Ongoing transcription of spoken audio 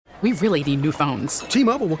we really need new phones.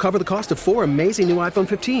 T-Mobile will cover the cost of 4 amazing new iPhone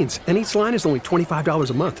 15s, and each line is only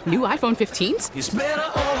 $25 a month. New iPhone 15s? It's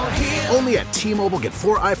better over here. Only at T-Mobile, get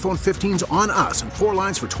 4 iPhone 15s on us and 4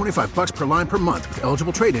 lines for $25 per line per month with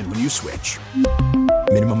eligible trade-in when you switch.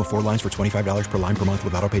 Minimum of 4 lines for $25 per line per month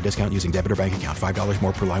with autopay discount using debit or bank account. $5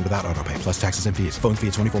 more per line without autopay, plus taxes and fees. Phone fee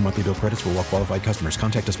at 24 monthly bill credits for well-qualified customers.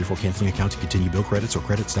 Contact us before canceling account to continue bill credits or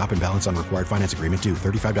credit stop and balance on required finance agreement due.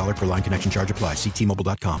 $35 per line connection charge applies. See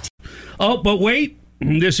T-Mobile.com. Oh, but wait.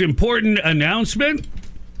 This important announcement.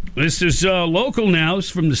 This is local now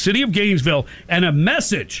from the city of Gainesville and a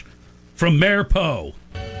message from Mayor Poe.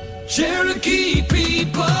 Cherokee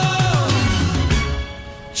people,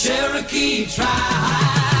 Cherokee tribe,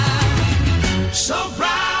 so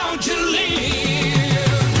proud you live,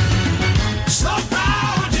 so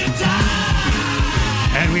proud you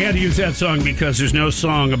die. And we had to use that song because there's no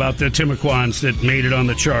song about the Timucuans that made it on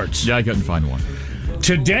the charts. Yeah, I couldn't find one.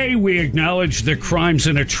 Today, we acknowledge the crimes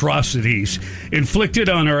and atrocities inflicted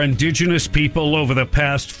on our indigenous people over the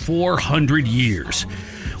past 400 years.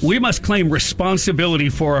 We must claim responsibility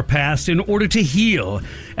for our past in order to heal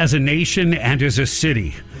as a nation and as a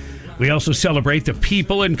city. We also celebrate the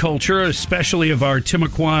people and culture, especially of our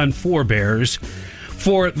Timucuan forebears,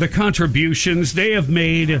 for the contributions they have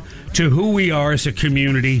made to who we are as a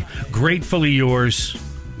community. Gratefully yours,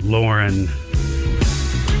 Lauren.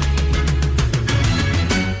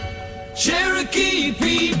 Cherokee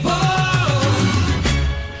people,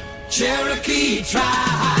 Cherokee tribe,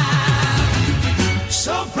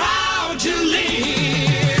 so proud you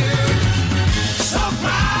live, so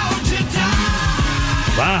proud you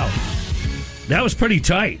die. Wow. That was pretty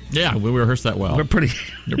tight. Yeah, we rehearsed that well. You're pretty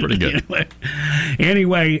good.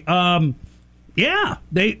 Anyway, yeah,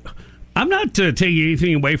 I'm not taking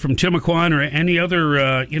anything away from Timucuan or any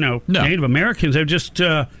other, Native Americans. I've just,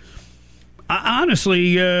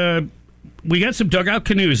 honestly, we got some dugout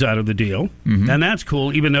canoes out of the deal, and that's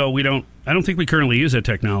cool. Even though I don't think we currently use that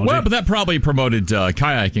technology. Well, but that probably promoted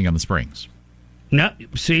kayaking on the springs. No,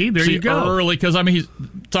 there you go. Early, because he's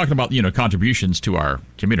talking about contributions to our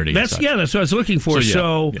community. That's what I was looking for.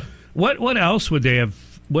 So what else would they have?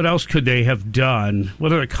 What else could they have done?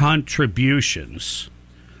 What other contributions?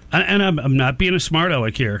 And I'm not being a smart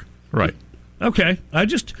aleck here, right? Okay,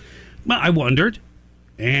 I wondered,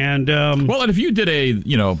 and and if you did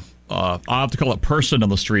I'll have to call it person on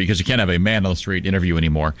the street because you can't have a man on the street interview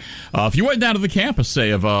anymore. If you went down to the campus, say,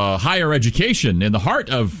 of higher education in the heart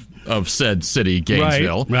of said city,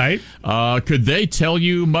 Gainesville, right. Could they tell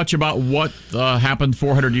you much about what happened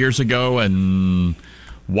 400 years ago and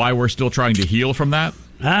why we're still trying to heal from that?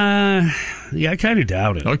 Yeah, I kind of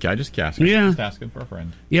doubt it. Okay, I just asking. Yeah. Just asking for a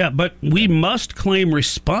friend. Yeah, but we must claim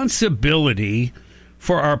responsibility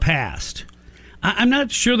for our past. I'm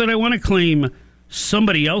not sure that I want to claim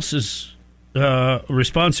somebody else's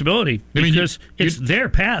responsibility because it's their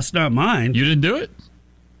past, not mine. You didn't do it?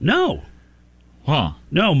 No. Huh.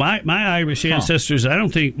 No, my Irish ancestors, I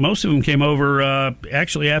don't think most of them came over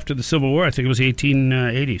actually after the Civil War. I think it was the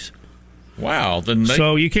 1880s. Wow.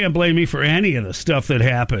 So you can't blame me for any of the stuff that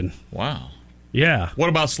happened. Wow. Yeah. What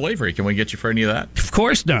about slavery? Can we get you for any of that? Of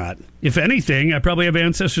course not. If anything, I probably have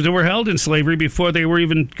ancestors that were held in slavery before they were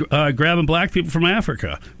even grabbing black people from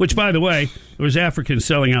Africa, which, by the way, it was Africans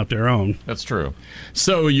selling out their own. That's true.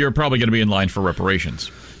 So you're probably going to be in line for reparations.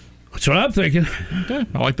 That's what I'm thinking. Okay.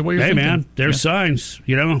 I like the way you're thinking. Hey, man, there's signs,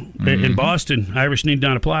 in Boston, Irish need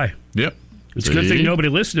not apply. Yep. It's a good thing nobody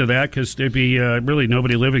listened to that because there'd be really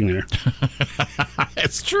nobody living there.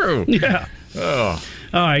 It's true. Yeah. Oh.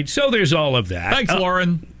 All right, so there's all of that. Thanks,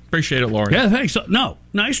 Lauren. Appreciate it, Lauren. Yeah, thanks. No,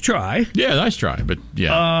 nice try. Yeah, nice try, but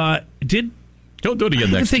yeah. Don't do it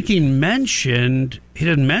again next. I think he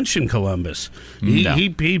didn't mention Columbus.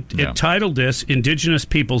 He titled this Indigenous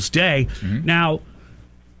Peoples Day. Mm-hmm. Now,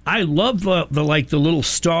 I love the little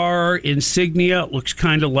star insignia. It looks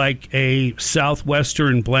kind of like a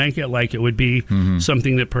southwestern blanket, like it would be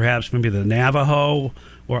something that perhaps maybe the Navajo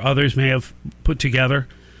or others may have put together.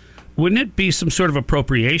 Wouldn't it be some sort of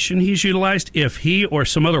appropriation he's utilized if he or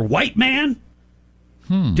some other white man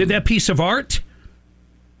did that piece of art?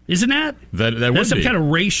 Isn't that? That's some kind of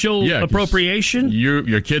racial appropriation?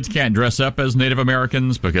 Your kids can't dress up as Native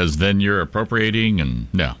Americans because then you're appropriating and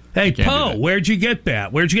no. Hey, Poe, where'd you get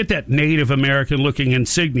that? Where'd you get that Native American-looking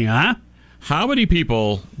insignia, huh? How many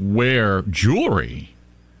people wear jewelry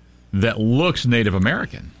that looks Native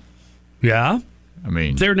American? Yeah. I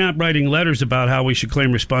mean, they're not writing letters about how we should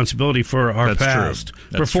claim responsibility for our past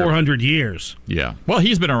for 400 years. Yeah. Well,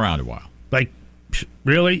 he's been around a while. Like,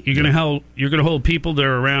 really? You're going to hold people that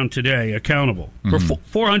are around today accountable for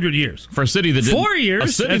 400 years? For a city that didn't... 4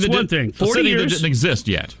 years? That's one thing. 40 a city years? that didn't exist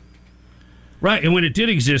yet. Right, and when it did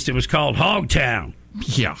exist, it was called Hogtown.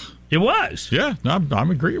 Yeah. It was. Yeah,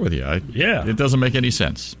 I'm agreeing with you. Yeah. It doesn't make any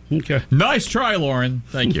sense. Okay. Nice try, Lauren.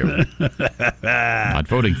 Thank you. Not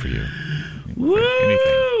voting for you. Woo!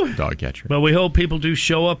 Anything, dog catcher. But we hope people do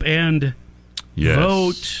show up and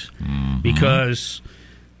vote, because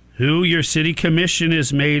who your city commission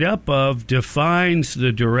is made up of defines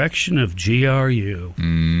the direction of GRU.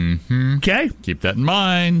 Mm-hmm. Okay? Keep that in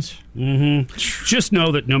mind. Mm-hmm. Just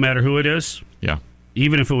know that no matter who it is, yeah,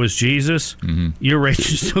 even if it was Jesus, your rate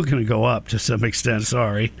is still going to go up to some extent.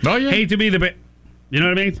 Sorry. Oh, yeah. Hate to be the... You know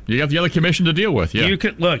what I mean? You got the other commission to deal with, yeah. You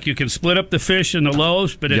can split up the fish and the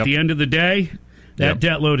loaves, but at the end of the day, that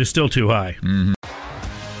debt load is still too high. Mm-hmm.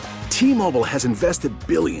 T-Mobile has invested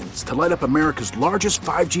billions to light up America's largest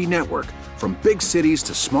 5G network, from big cities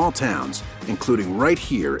to small towns, including right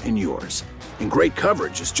here in yours. And great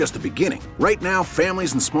coverage is just the beginning. Right now,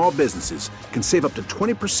 families and small businesses can save up to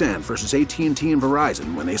 20% versus AT&T and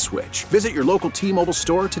Verizon when they switch. Visit your local T-Mobile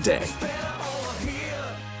store today.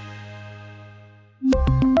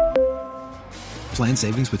 Plan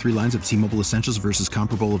savings with 3 lines of T-Mobile Essentials versus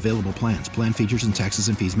comparable available plans. Plan features and taxes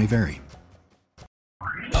and fees may vary.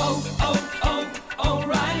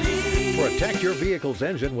 Protect your vehicle's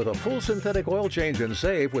engine with a full synthetic oil change and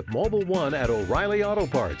save with Mobil 1 at O'Reilly Auto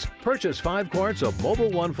Parts. Purchase 5 quarts of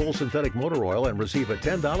Mobil 1 full synthetic motor oil and receive a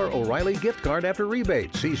 $10 O'Reilly gift card after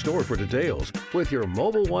rebate. See store for details. With your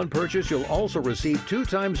Mobil 1 purchase, you'll also receive 2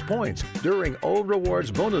 times points during O Rewards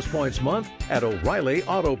Bonus Points Month at O'Reilly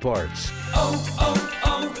Auto Parts.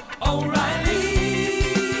 O'Reilly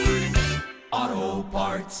Auto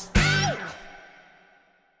Parts.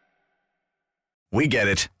 We get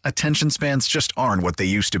it. Attention spans just aren't what they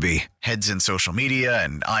used to be. Heads in social media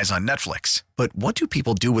and eyes on Netflix. But what do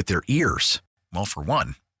people do with their ears? Well, for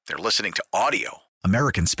one, they're listening to audio.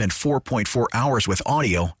 Americans spend 4.4 hours with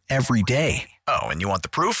audio every day. Oh, and you want the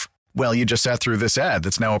proof? Well, you just sat through this ad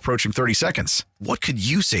that's now approaching 30 seconds. What could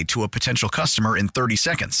you say to a potential customer in 30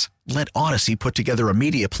 seconds? Let Odyssey put together a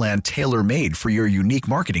media plan tailor-made for your unique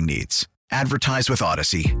marketing needs. Advertise with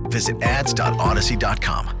Odyssey. Visit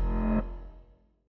ads.odyssey.com.